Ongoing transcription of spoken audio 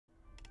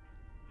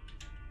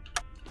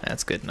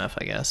That's good enough,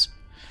 I guess.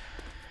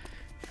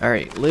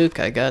 Alright, Luke,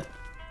 I got...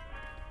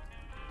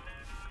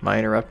 Am I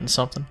interrupting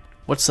something?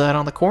 What's that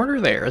on the corner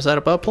there? Is that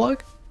a butt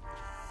plug?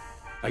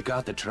 I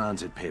got the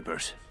transit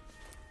papers.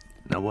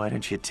 Now why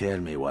don't you tell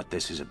me what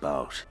this is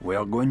about? We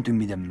are going to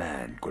meet a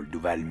man called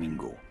Duval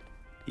Mingo.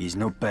 He's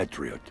no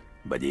patriot,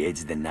 but he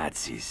hates the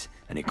Nazis,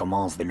 and he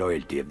commands the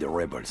loyalty of the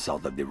rebels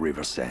south of the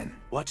River Seine.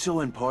 What's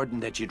so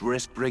important that you'd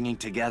risk bringing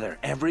together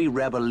every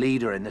rebel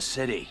leader in the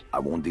city? I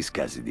won't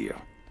discuss it here.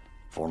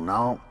 For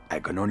now, I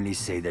can only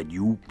say that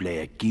you play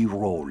a key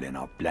role in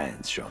our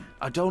plans, Sean.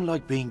 I don't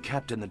like being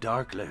kept in the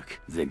dark, Luke.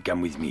 Then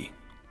come with me.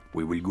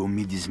 We will go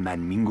meet this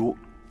man Mingo,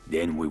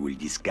 then we will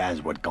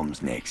discuss what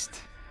comes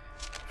next.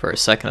 For a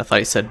second, I thought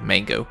he said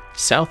mango.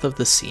 South of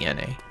the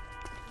CNA. I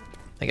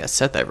think I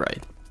said that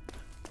right.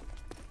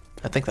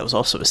 I think that was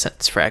also a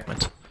sentence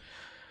fragment.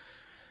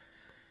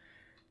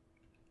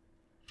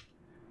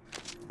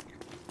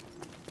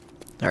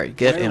 Alright,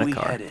 get in a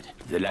car. Headed?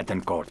 The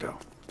Latin Quarter.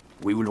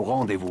 We will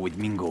rendezvous with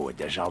Mingo at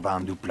the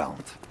Jardin du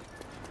Plante.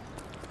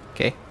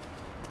 Okay.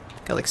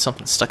 Got like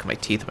something stuck in my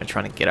teeth. I've been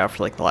trying to get out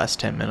for like the last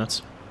 10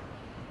 minutes.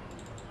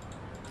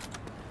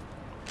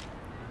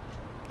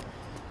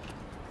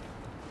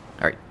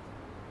 Alright.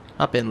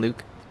 Hop in,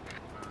 Luke.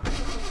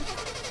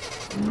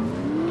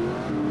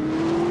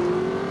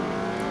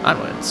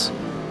 Onwards.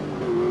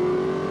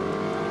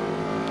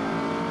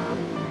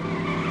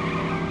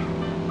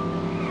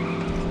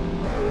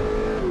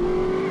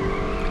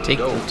 Take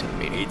Luke to the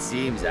meeting. It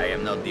seems I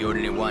am not the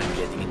only one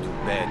getting into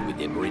bed with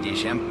the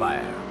British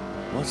Empire.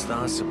 What's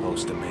that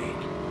supposed to mean?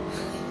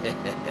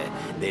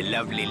 The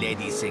lovely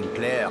Lady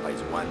Sinclair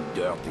is one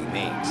dirty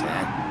mix,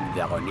 eh?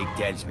 Veronique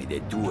tells me the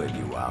two of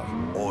you are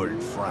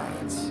old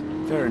friends.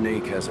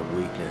 Veronique has a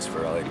weakness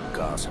for idle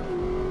gossip.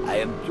 I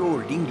am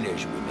told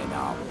English women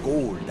are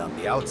cold on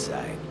the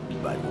outside,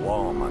 but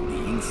warm on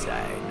the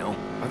inside, no?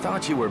 I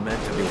thought you were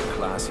meant to be a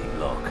classy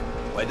bloke.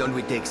 Why don't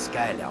we take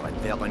Skylar and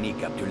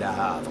Veronique up to Le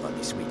Havre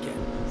this weekend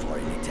for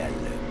a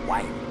little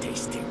wine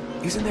tasting?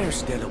 Isn't there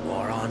still a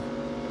war on?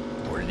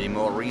 All the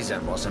more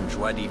reason for some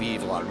joie de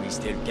vivre while we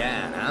still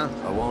can, huh?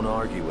 I won't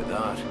argue with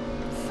that.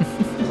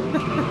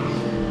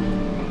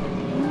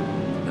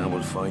 Now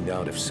we'll find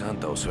out if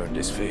Santos earned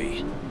his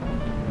fee.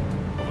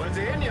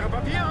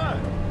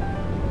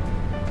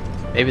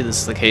 Maybe this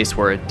is the case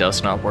where it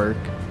does not work.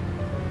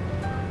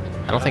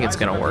 I don't think it's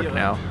gonna work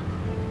now.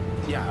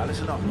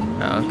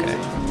 Oh, okay.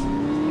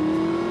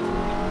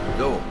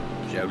 So,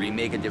 shall we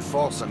make it a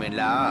foursome in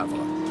Le Havre?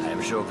 I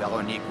am sure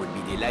Veronique would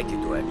be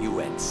delighted to have you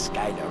and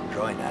Skylar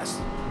join us.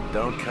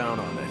 Don't count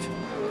on it.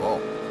 Oh,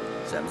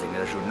 something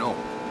I should know.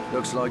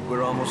 Looks like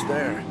we're almost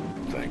there.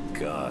 Thank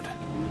God.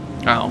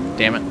 Oh,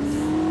 damn it.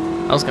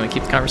 I was gonna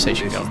keep the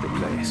conversation This going. is the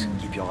place.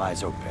 Keep your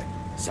eyes open.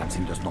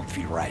 Something does not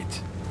feel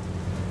right.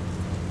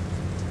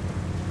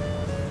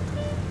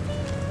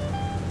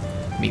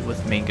 Meet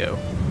with Mingo.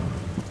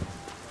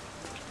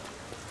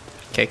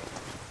 Okay.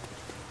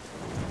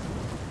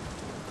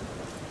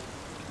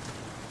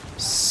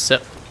 So.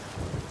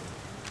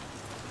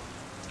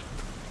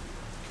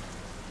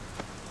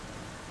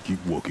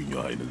 Keep walking,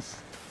 Your Highness.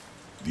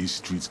 These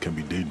streets can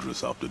be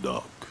dangerous after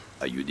dark.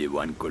 Are you the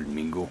one called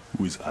Mingo?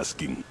 Who is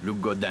asking?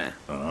 Luc Godin.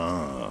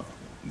 Ah,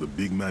 the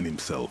big man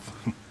himself.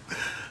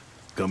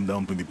 Come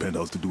down from the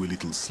penthouse to do a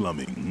little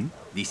slumming, hmm?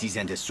 This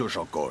isn't a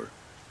social call.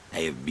 I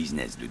have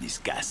business to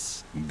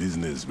discuss.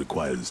 Business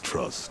requires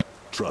trust.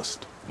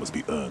 Trust must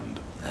be earned.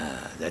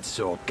 That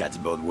sword cuts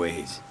both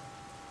ways.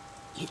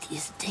 It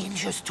is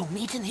dangerous to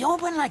meet in the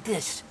open like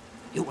this.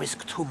 You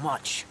risk too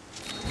much.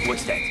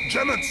 What's that?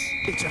 Germans!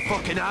 It's a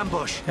fucking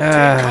ambush.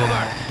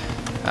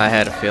 I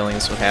had a feeling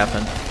this would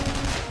happen.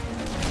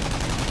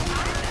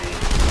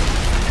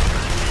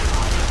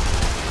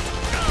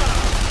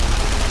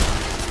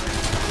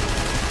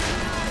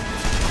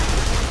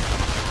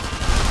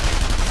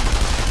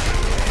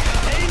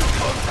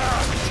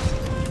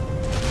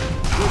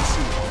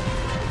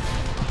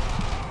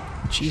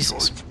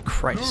 Jesus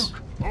Christ.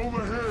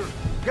 Over here!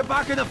 Get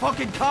back in the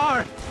fucking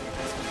car!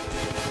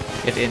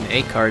 Get in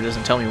a car, it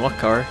doesn't tell me what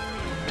car.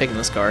 I'm taking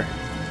this car.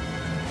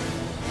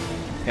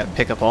 Gotta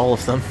pick up all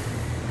of them.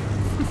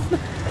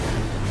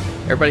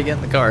 Everybody get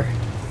in the car.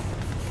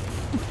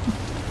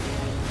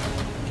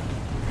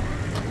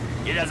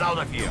 Get us out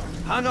of here.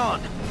 Hang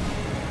on.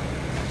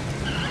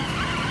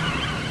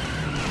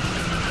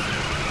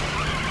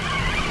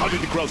 How did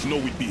the crowds know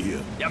we'd be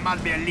here? There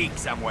must be a leak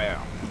somewhere.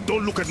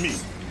 Don't look at me.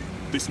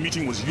 This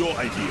meeting was your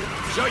idea.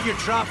 Shut your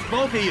traps,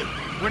 both of you.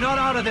 We're not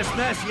out of this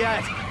mess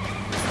yet.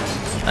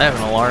 I have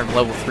an alarm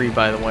level 3,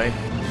 by the way.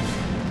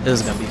 This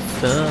is gonna be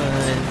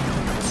fun.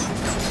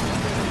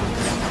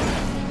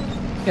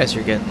 You guys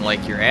are getting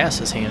like your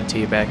asses handed to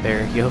you back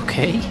there. You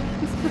okay?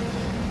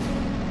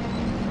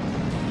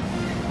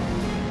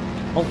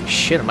 Holy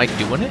shit, am I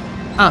doing it?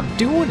 I'm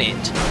doing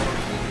it!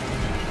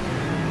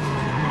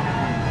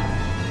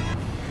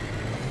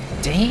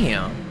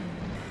 Damn.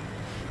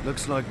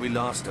 Looks like we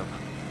lost him.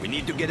 We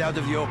need to get out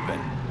of the open.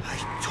 I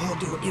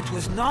told you it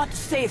was not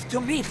safe to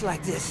meet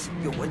like this.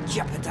 You would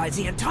jeopardize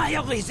the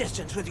entire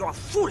resistance with your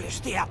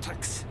foolish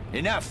theatrics.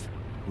 Enough!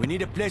 We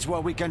need a place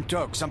where we can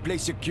talk,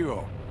 someplace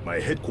secure. My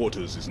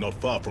headquarters is not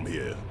far from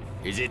here.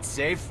 Is it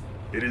safe?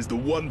 It is the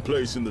one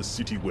place in the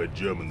city where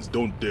Germans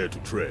don't dare to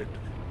tread.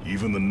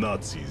 Even the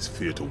Nazis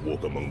fear to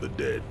walk among the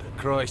dead.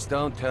 Christ,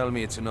 don't tell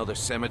me it's another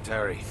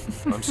cemetery.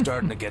 I'm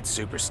starting to get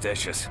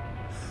superstitious.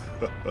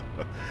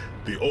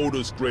 The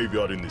oldest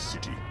graveyard in the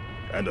city,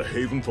 and a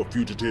haven for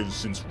fugitives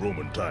since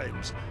Roman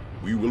times.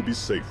 We will be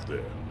safe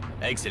there.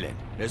 Excellent.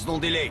 There's no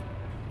delay.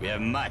 We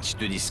have much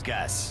to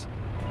discuss.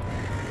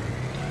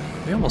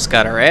 We almost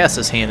got our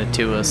asses handed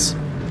to us.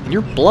 And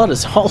your blood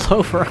is all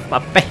over my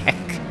back.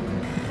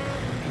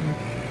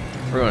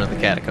 We're going to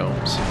the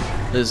catacombs.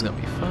 This is going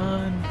to be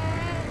fun.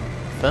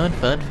 Fun,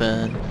 fun,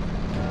 fun.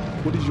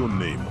 What is your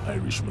name,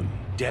 Irishman?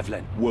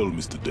 Devlin. Well,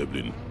 Mr.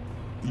 Devlin,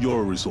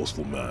 you're a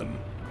resourceful man.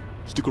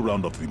 Stick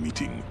around after the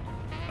meeting.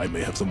 I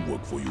may have some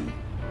work for you.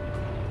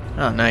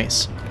 Oh,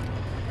 nice.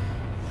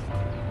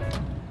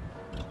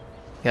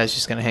 You guys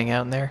just gonna hang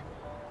out in there?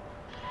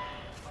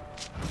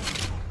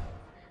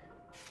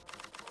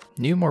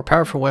 New, more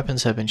powerful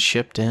weapons have been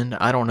shipped in.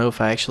 I don't know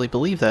if I actually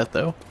believe that,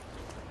 though.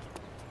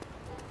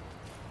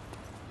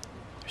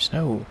 There's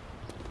no...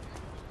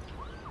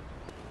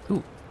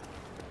 Ooh.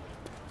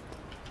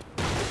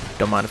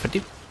 Don't mind if I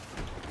do.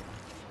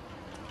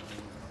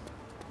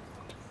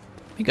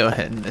 Let me go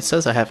ahead and... It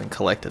says I haven't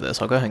collected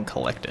this. I'll go ahead and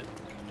collect it.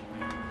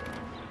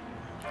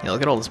 Yeah,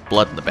 look at all this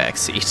blood in the back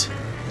seat.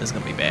 This is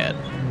gonna be bad.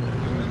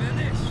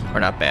 Or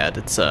not bad.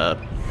 It's,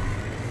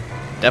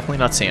 definitely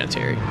not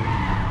sanitary.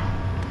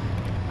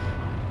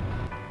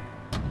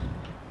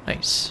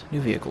 Nice.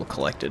 New vehicle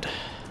collected.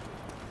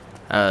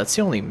 It's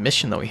the only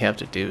mission that we have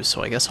to do,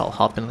 so I guess I'll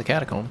hop into the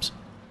catacombs.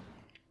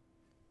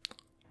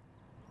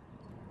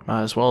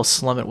 Might as well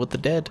slum it with the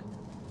dead.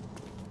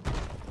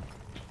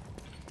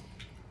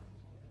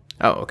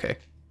 Oh, okay.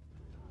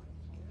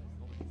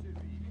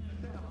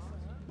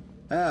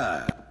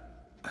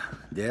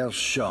 There's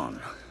Sean.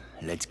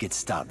 Let's get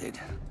started.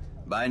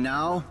 By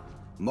now,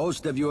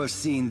 most of you have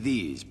seen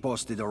these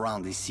posted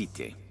around the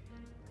city.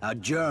 Our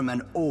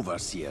German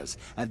overseers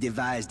have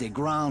devised a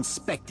grand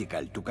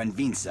spectacle to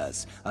convince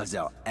us of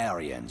their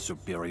Aryan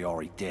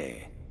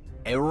superiority.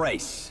 A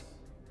race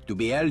to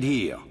be held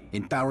here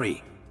in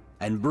Paris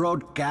and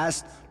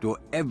broadcast to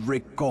every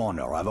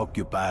corner of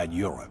occupied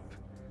Europe.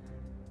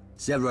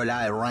 Several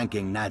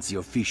high-ranking Nazi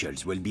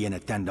officials will be in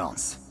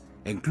attendance,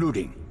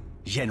 including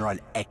General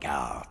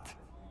Eckhart.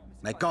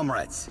 My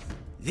comrades,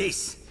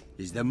 this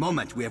is the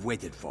moment we have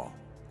waited for.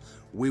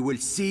 We will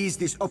seize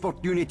this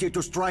opportunity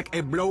to strike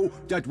a blow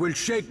that will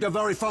shake the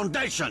very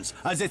foundations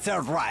of the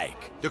Third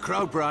Reich. The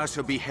crowd brass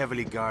will be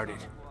heavily guarded.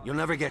 You'll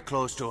never get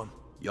close to him.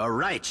 You're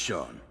right,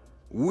 Sean.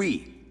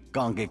 We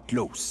can't get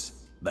close,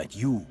 but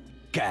you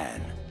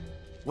can.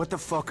 What the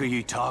fuck are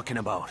you talking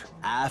about?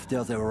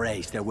 After the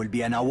race, there will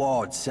be an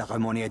awards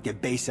ceremony at the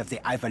base of the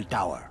Eiffel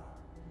Tower.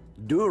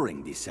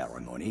 During this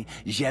ceremony,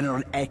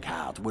 General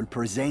Eckhart will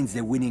present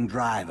the winning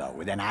driver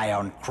with an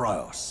Iron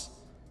Cross.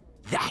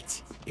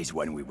 That is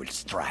when we will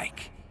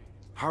strike.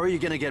 How are you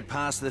gonna get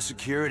past the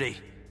security?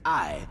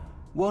 I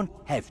won't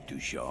have to,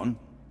 Sean.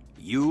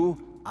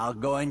 You are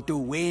going to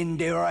win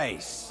the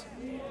race.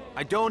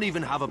 I don't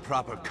even have a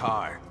proper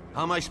car.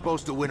 How am I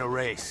supposed to win a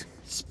race?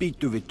 Speak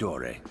to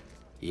Vittore.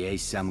 He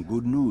has some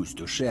good news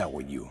to share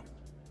with you.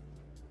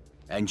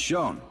 And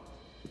Sean,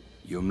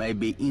 you may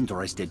be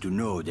interested to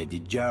know that the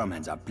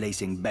Germans are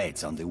placing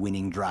bets on the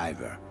winning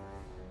driver.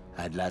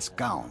 At last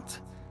count,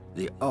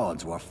 the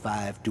odds were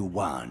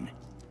 5-1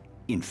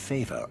 in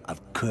favor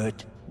of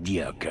Kurt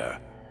Dierker.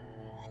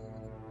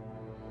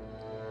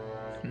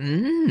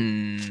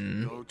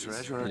 No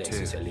treasure or This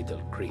two. is a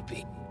little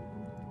creepy.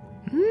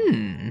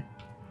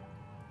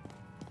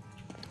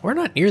 We're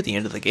not near the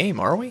end of the game,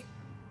 are we?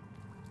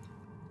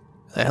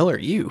 The hell are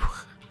you?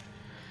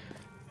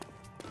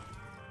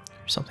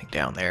 There's something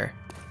down there.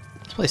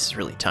 This place is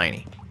really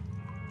tiny.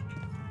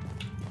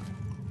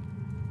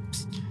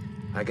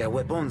 I got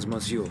weapons,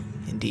 monsieur.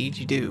 Indeed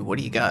you do. What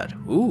do you got?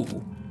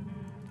 Ooh.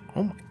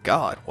 Oh my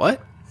god,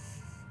 what?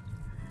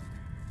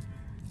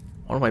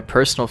 One of my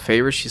personal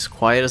favorites. She's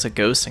quiet as a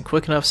ghost and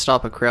quick enough to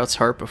stop a crowd's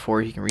heart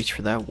before he can reach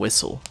for that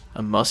whistle.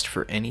 A must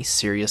for any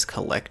serious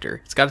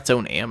collector. It's got its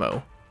own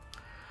ammo.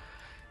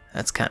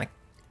 That's kind of...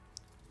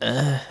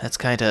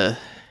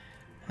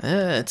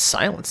 it's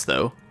silenced,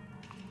 though.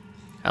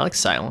 I like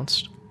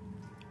silenced.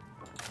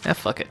 Ah,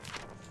 fuck it.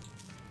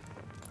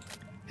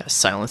 Got a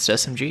silenced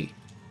SMG.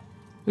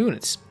 Ooh, and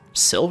it's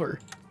silver.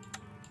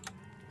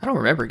 I don't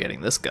remember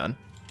getting this gun.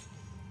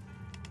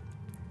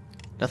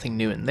 Nothing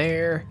new in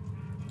there.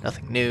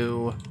 Nothing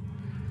new.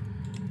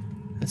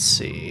 Let's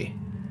see.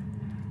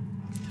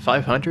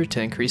 500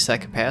 to increase that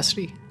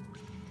capacity?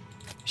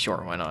 Sure,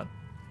 why not?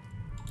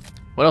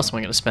 What else am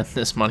I going to spend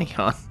this money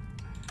on?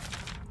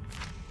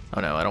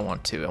 Oh no, I don't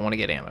want to. I want to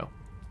get ammo.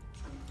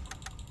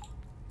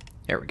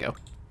 There we go.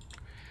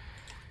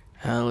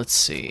 Let's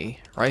see.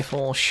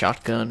 Rifle,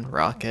 shotgun,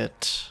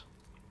 rocket,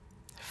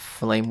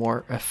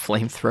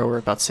 flamethrower,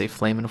 about to say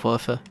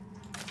Flammenwaffe.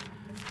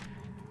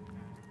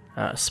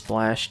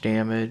 Splash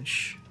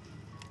damage.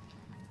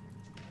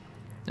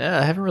 Yeah,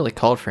 I haven't really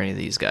called for any of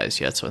these guys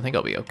yet, so I think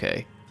I'll be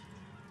okay.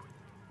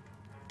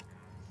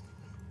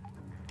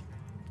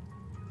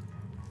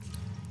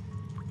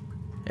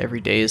 Every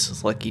day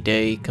is a lucky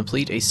day.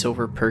 Complete a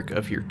silver perk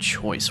of your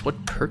choice.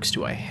 What perks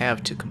do I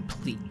have to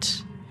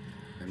complete?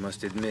 I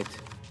must admit,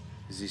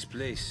 this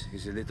place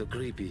is a little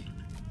creepy.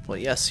 Well,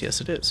 yes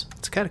it is.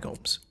 It's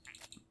catacombs.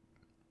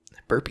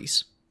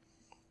 Burpees.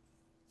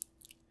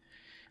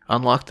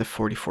 Unlock the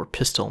 44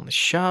 pistol in the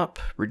shop.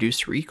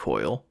 Reduce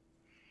recoil.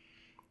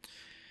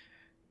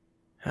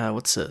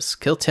 What's this?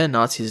 Kill 10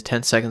 Nazis in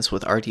 10 seconds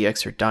with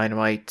RDX or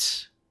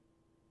dynamite.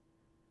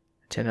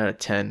 10 out of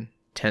 10.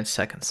 10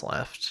 seconds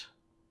left.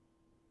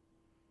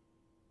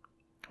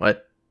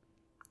 What?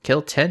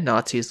 Kill 10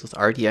 Nazis with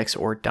RDX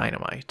or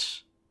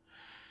dynamite.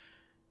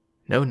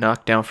 No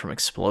knockdown from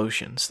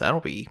explosions.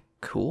 That'll be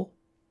cool.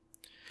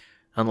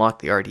 Unlock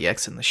the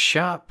RDX in the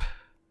shop.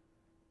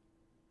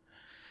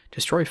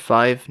 Destroy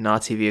 5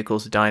 Nazi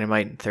vehicles with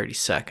dynamite in 30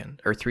 seconds,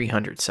 or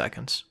 300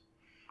 seconds.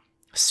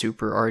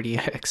 Super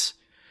RDX.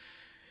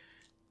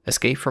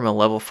 Escape from a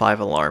level 5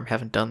 alarm.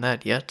 Haven't done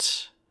that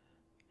yet.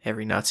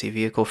 Every Nazi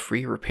vehicle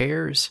free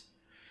repairs.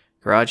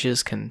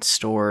 Garages can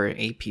store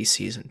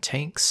APCs and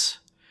tanks.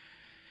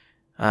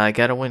 I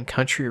gotta win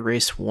Country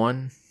Race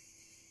 1.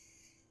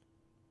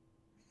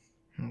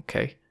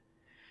 Okay.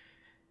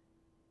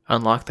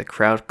 Unlock the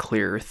Crowd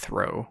Clear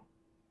Throw.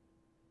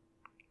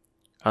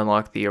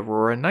 Unlock the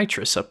Aurora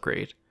Nitrous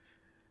upgrade.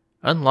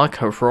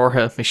 Unlock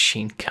Aurora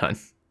Machine Gun.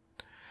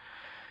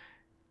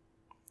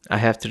 I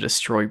have to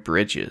destroy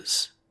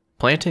bridges.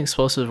 Planting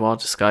explosives while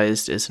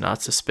disguised is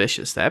not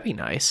suspicious. That'd be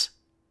nice.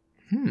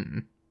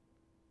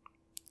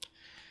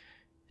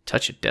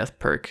 Touch of Death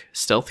perk.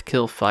 Stealth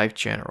kill 5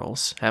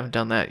 generals. Haven't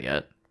done that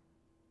yet.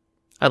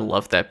 I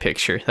love that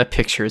picture. That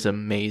picture is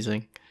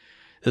amazing.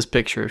 This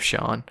picture of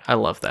Sean. I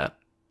love that.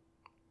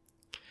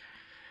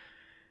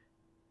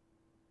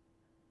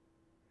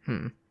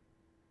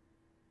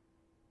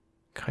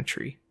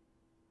 Country.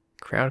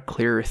 Crowd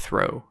clear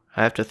throw.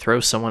 I have to throw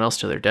someone else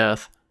to their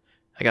death.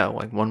 I got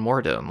like one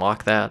more to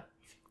unlock that.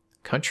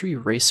 Country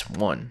Race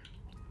 1.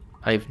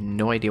 I have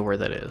no idea where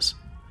that is.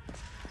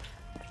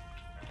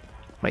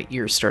 My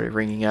ears started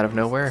ringing out of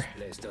nowhere.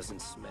 This place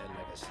doesn't smell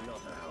like a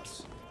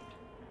slaughterhouse.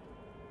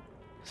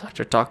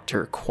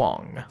 Dr.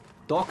 Kwong.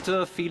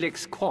 Dr.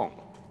 Felix Kwong,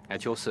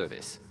 at your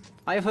service.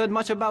 I have heard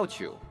much about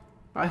you.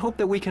 I hope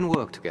that we can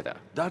work together.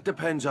 That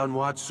depends on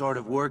what sort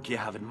of work you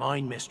have in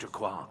mind, Mr.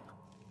 Kwong.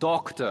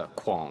 Dr.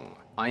 Kwong,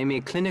 I am a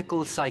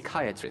clinical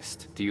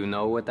psychiatrist. Do you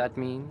know what that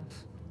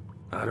means?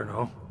 I don't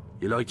know.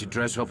 You like to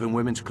dress up in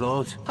women's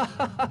clothes?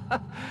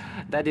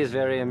 That is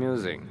very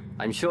amusing.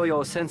 I'm sure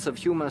your sense of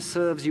humor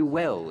serves you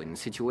well in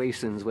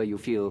situations where you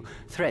feel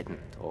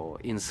threatened or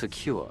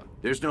insecure.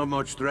 There's not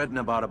much threatening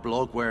about a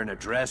bloke wearing a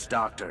dress,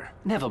 Doctor.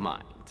 Never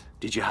mind.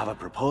 Did you have a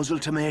proposal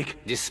to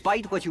make?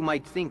 Despite what you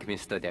might think,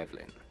 Mr.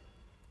 Devlin,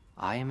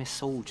 I am a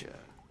soldier.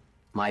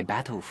 My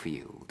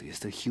battlefield is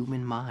the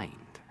human mind.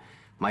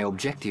 My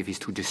objective is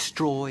to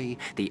destroy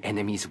the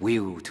enemy's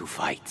will to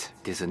fight.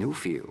 There's a new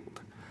field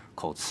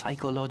called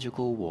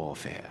psychological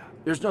warfare.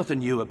 There's nothing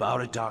new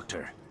about it,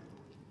 Doctor.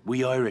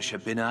 We Irish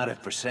have been at it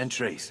for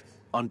centuries,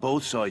 on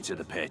both sides of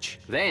the pitch.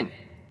 Then,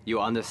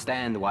 you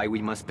understand why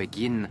we must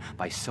begin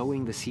by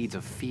sowing the seeds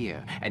of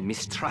fear and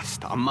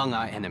mistrust among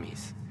our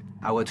enemies.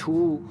 Our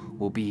tool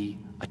will be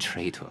a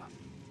traitor.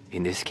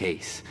 In this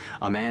case,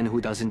 a man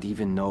who doesn't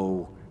even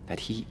know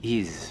that he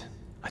is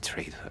a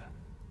traitor.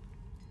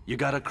 You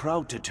got a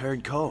crowd to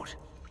turn coat.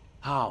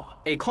 How?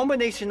 A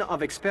combination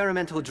of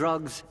experimental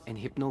drugs and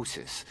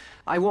hypnosis.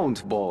 I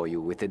won't bore you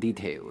with the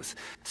details.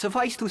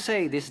 Suffice to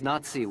say, this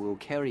Nazi will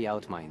carry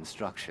out my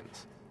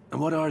instructions.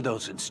 And what are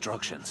those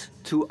instructions?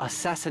 To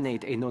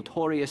assassinate a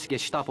notorious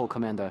Gestapo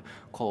commander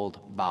called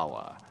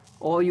Bauer.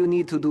 All you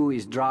need to do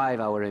is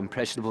drive our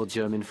impressionable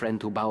German friend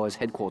to Bauer's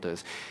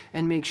headquarters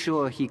and make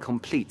sure he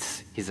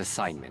completes his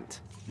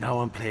assignment. Now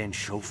I'm playing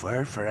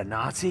chauffeur for a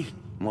Nazi?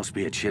 Must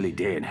be a chilly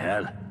day in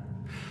hell.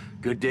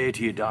 Good day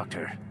to you,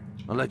 Doctor.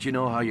 I'll let you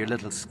know how your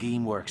little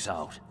scheme works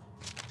out.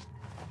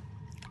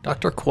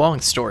 Dr.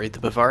 Kwong's story, the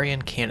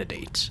Bavarian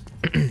candidate.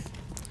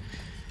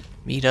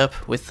 Meet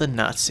up with the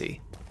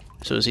Nazi.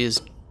 So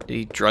did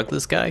he drug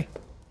this guy?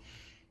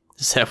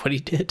 Is that what he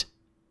did?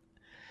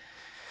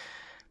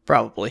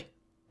 Probably.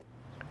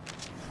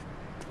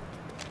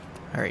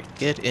 Alright,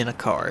 get in a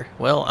car.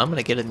 Well, I'm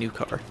gonna get a new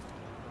car.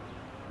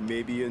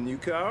 Maybe a new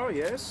car,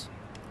 yes?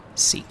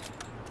 See.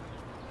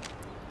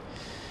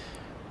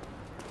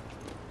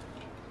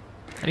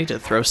 I need to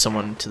throw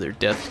someone to their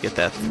death to get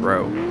that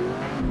throw.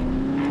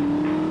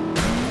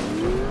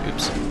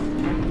 Oops.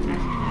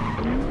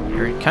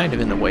 You're kind of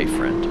in the way,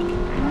 friend.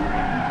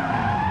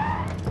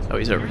 Oh,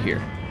 he's over here.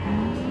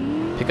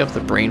 Pick up the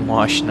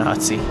brainwashed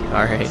Nazi.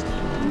 Alright.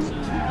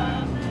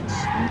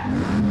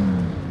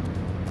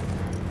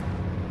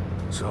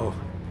 So,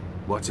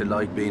 What's it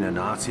like being a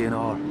Nazi and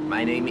all?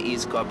 My name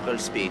is Corporal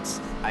Spitz.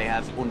 I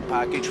have one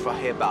package for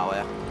Herr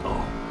Bauer.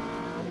 Oh.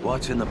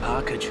 What's in the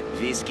package?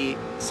 Whiskey,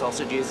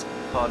 sausages,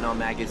 porno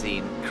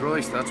magazine.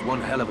 Christ, that's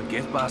one hell of a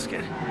gift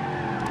basket.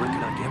 Where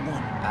can I get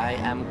one? I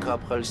am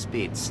Corporal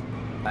Spitz.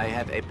 I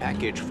have a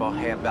package for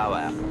Herr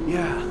Bauer.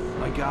 Yeah,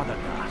 I gathered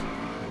that.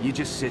 You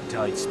just sit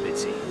tight,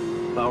 Spitzy.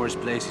 Bauer's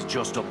place is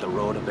just up the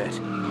road a bit.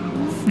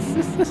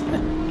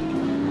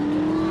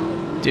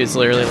 Dude's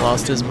literally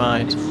lost his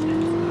mind.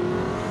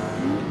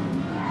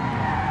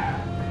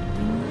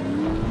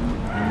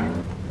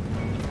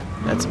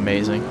 That's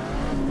amazing.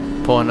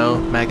 Porno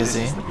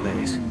magazine. This is the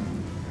place.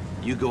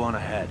 You go on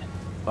ahead.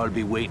 I'll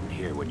be waiting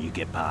here when you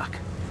get back.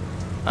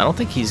 I don't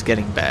think he's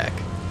getting back.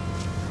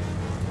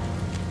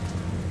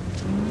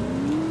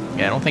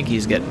 Yeah, I don't think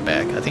he's getting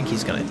back. I think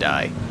he's gonna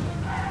die.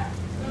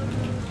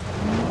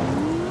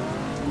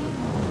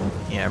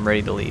 Yeah, I'm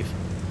ready to leave.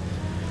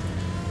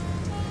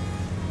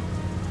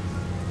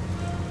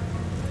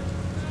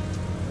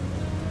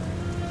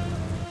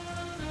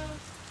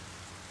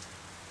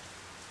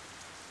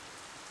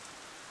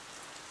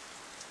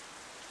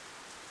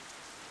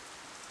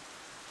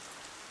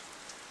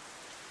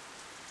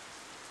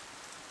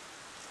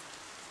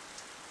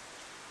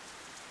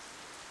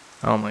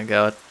 Oh my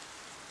god.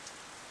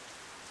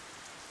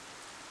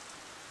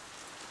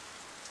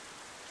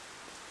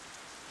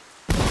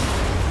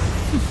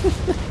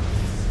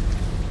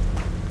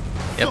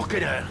 Yep. Look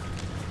at her.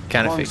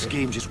 Kind of One figured.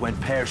 scheme just went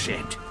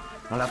pear-shaped.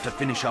 I'll have to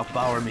finish off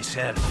Bauer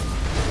myself.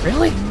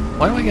 Really?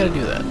 Why do I gotta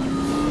do that?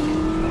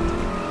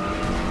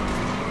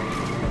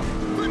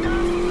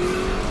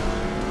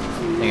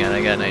 Hang on,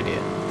 I got an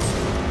idea.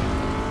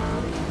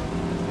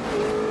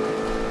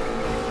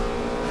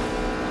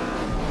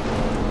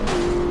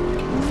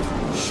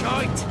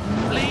 Shite!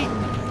 Lee!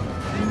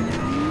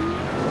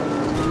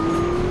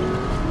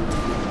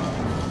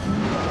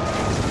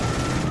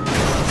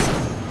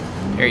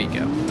 There you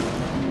go.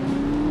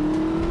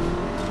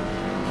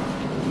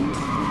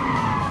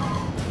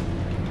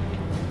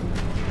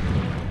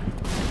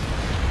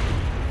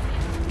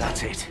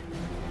 That's it.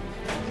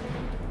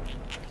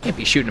 Can't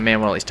be shooting a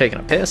man while he's taking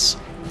a piss.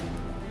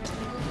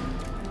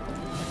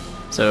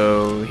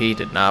 So he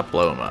did not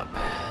blow him up.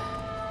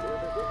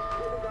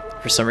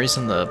 For some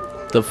reason the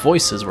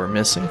voices were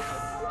missing.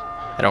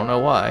 I don't know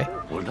why.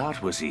 Well,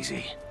 that was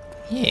easy.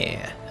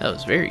 Yeah, that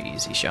was very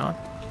easy, Sean.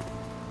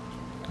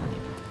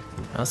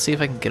 Let's see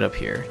if I can get up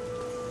here.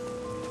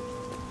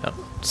 Oh,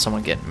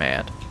 someone getting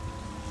mad.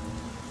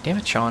 Damn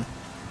it, Sean.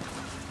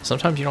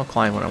 Sometimes you don't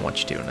climb when I want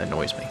you to, and it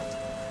annoys me.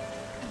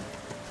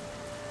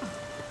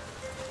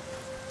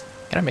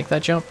 Can I make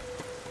that jump?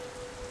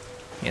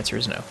 The answer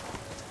is no.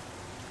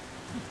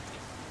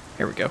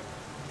 Here we go.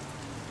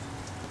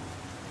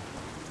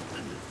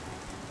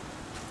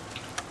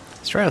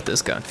 Let's try out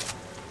this gun.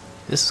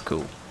 This is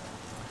cool.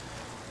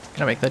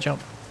 Can I make that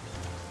jump?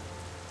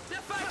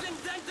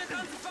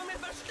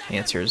 The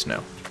answer is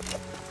no.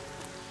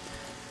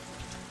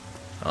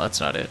 Well, that's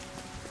not it.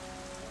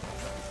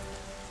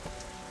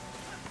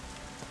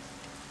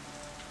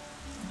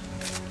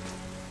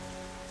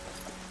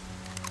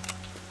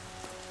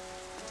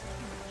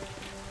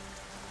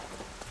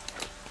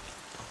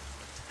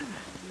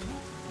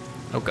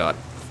 Oh god.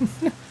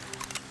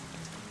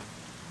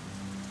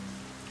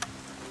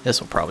 This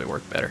will probably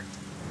work better.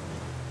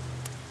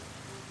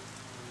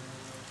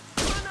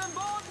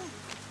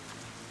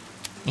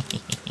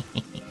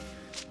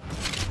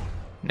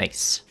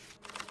 Nice.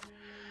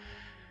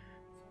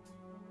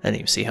 I didn't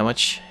even see how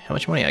much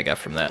money I got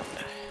from that.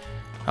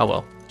 Oh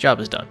well,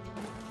 job is done.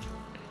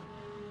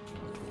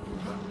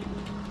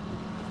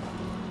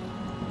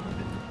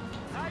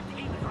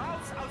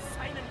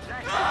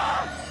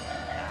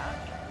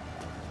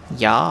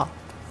 Yeah.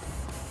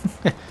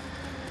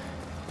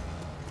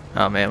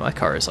 Oh man, my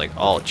car is like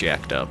all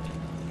jacked up.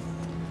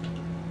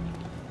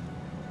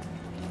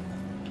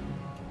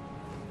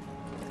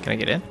 Can I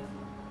get in?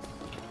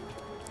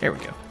 There we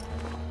go.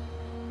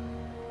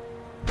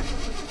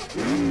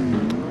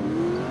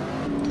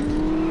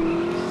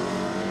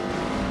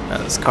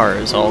 This car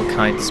is all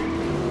kinds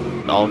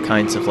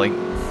of like,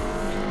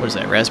 what is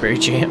that, raspberry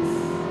jam?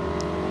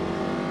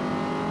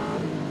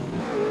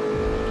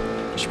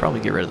 I should probably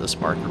get rid of this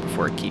marker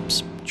before it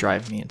keeps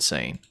driving me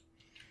insane.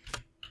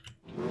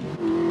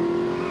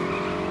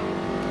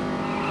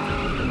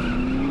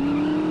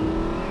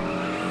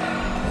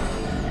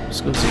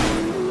 Let's go see.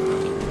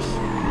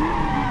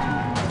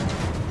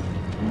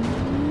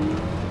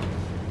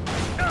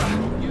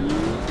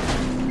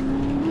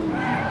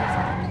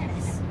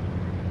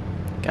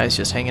 Guys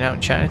just hanging out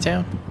in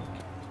Chinatown?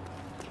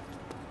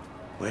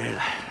 Well,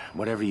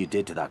 whatever you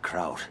did to that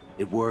crowd,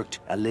 it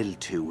worked a little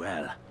too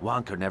well.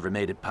 Wanker never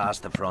made it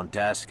past the front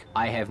desk.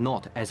 I have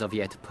not, as of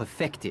yet,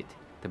 perfected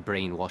the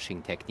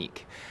brainwashing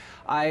technique.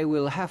 I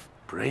will have...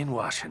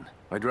 Brainwashing?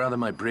 I'd rather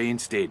my brain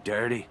stayed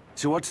dirty.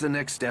 So what's the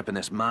next step in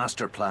this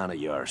master plan of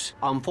yours?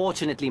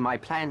 Unfortunately, my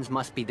plans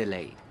must be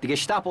delayed. The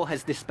Gestapo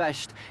has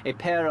dispatched a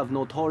pair of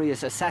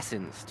notorious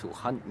assassins to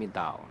hunt me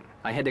down.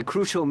 I had a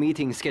crucial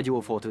meeting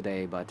scheduled for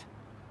today, but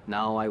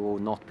Now I will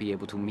not be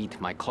able to meet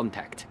my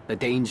contact. The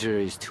danger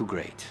is too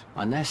great.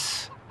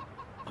 Unless,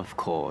 of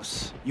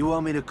course... You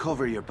want me to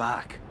cover your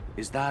back?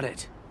 Is that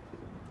it?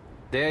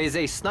 There is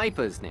a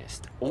sniper's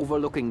nest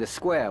overlooking the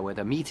square where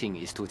the meeting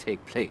is to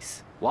take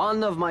place.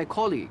 One of my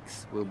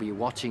colleagues will be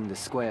watching the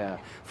square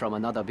from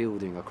another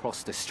building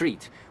across the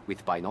street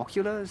with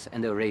binoculars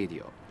and a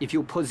radio. If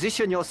you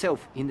position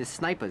yourself in the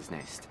sniper's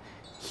nest,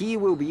 he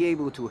will be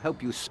able to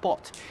help you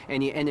spot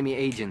any enemy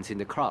agents in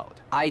the crowd.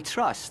 I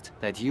trust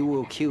that you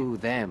will kill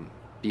them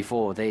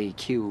before they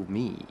kill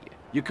me.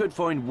 You could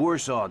find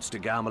worse odds to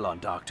gamble on,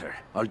 Doctor.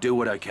 I'll do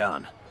what I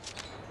can.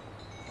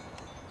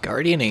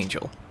 Guardian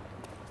Angel.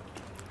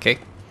 Okay.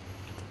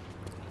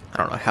 I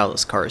don't know how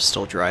this car is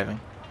still driving.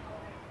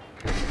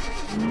 Get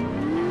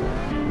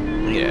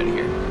out of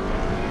here.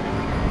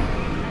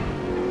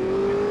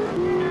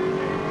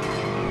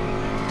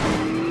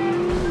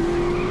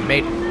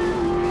 Made it.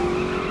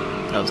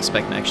 I was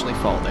expecting to actually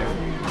fall there.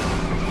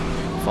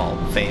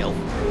 Fail.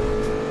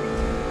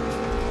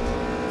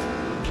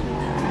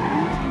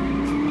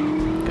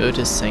 Go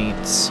to St.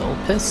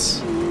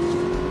 Sulpice?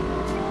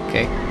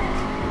 Okay.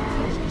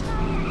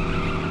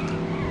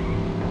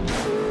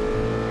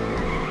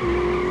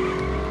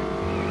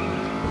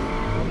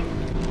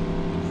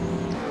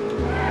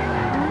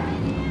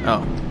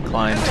 Oh,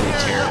 climb to the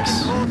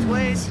terrace. Both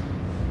ways.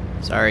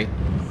 Sorry.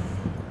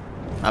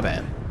 My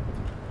bad.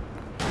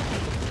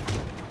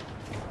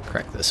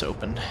 Crack this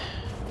open.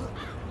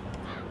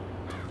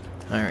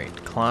 Alright,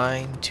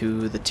 climb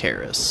to the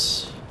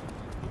terrace.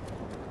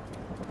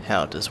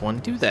 How does one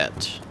do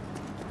that?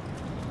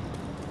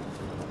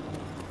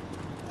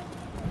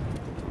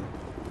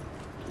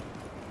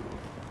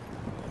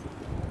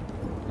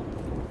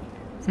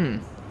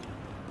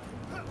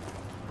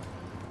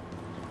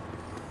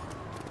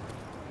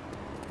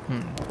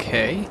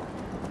 Okay.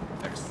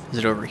 Is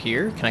it over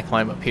here? Can I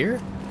climb up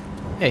here?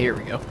 Yeah, here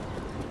we go.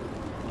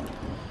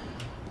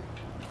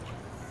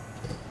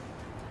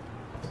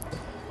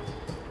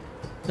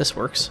 This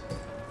works.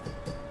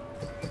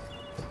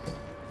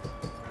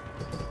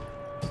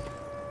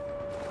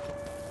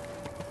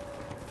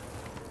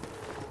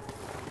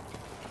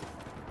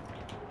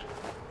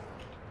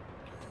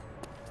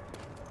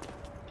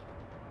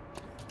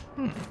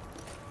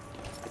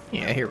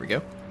 Yeah, here we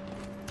go.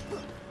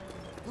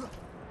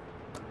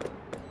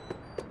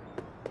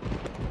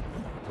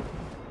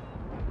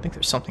 I think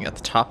there's something at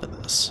the top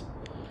of this.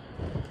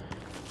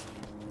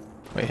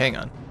 Wait, hang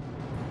on.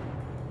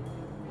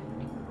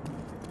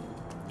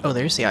 Oh,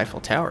 there's the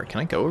Eiffel Tower.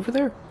 Can I go over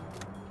there?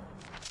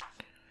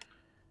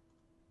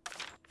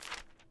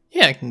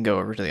 Yeah, I can go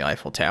over to the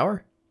Eiffel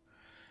Tower.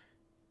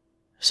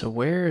 So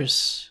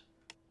where's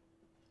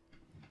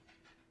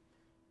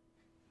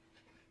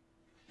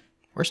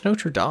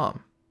Notre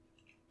Dame?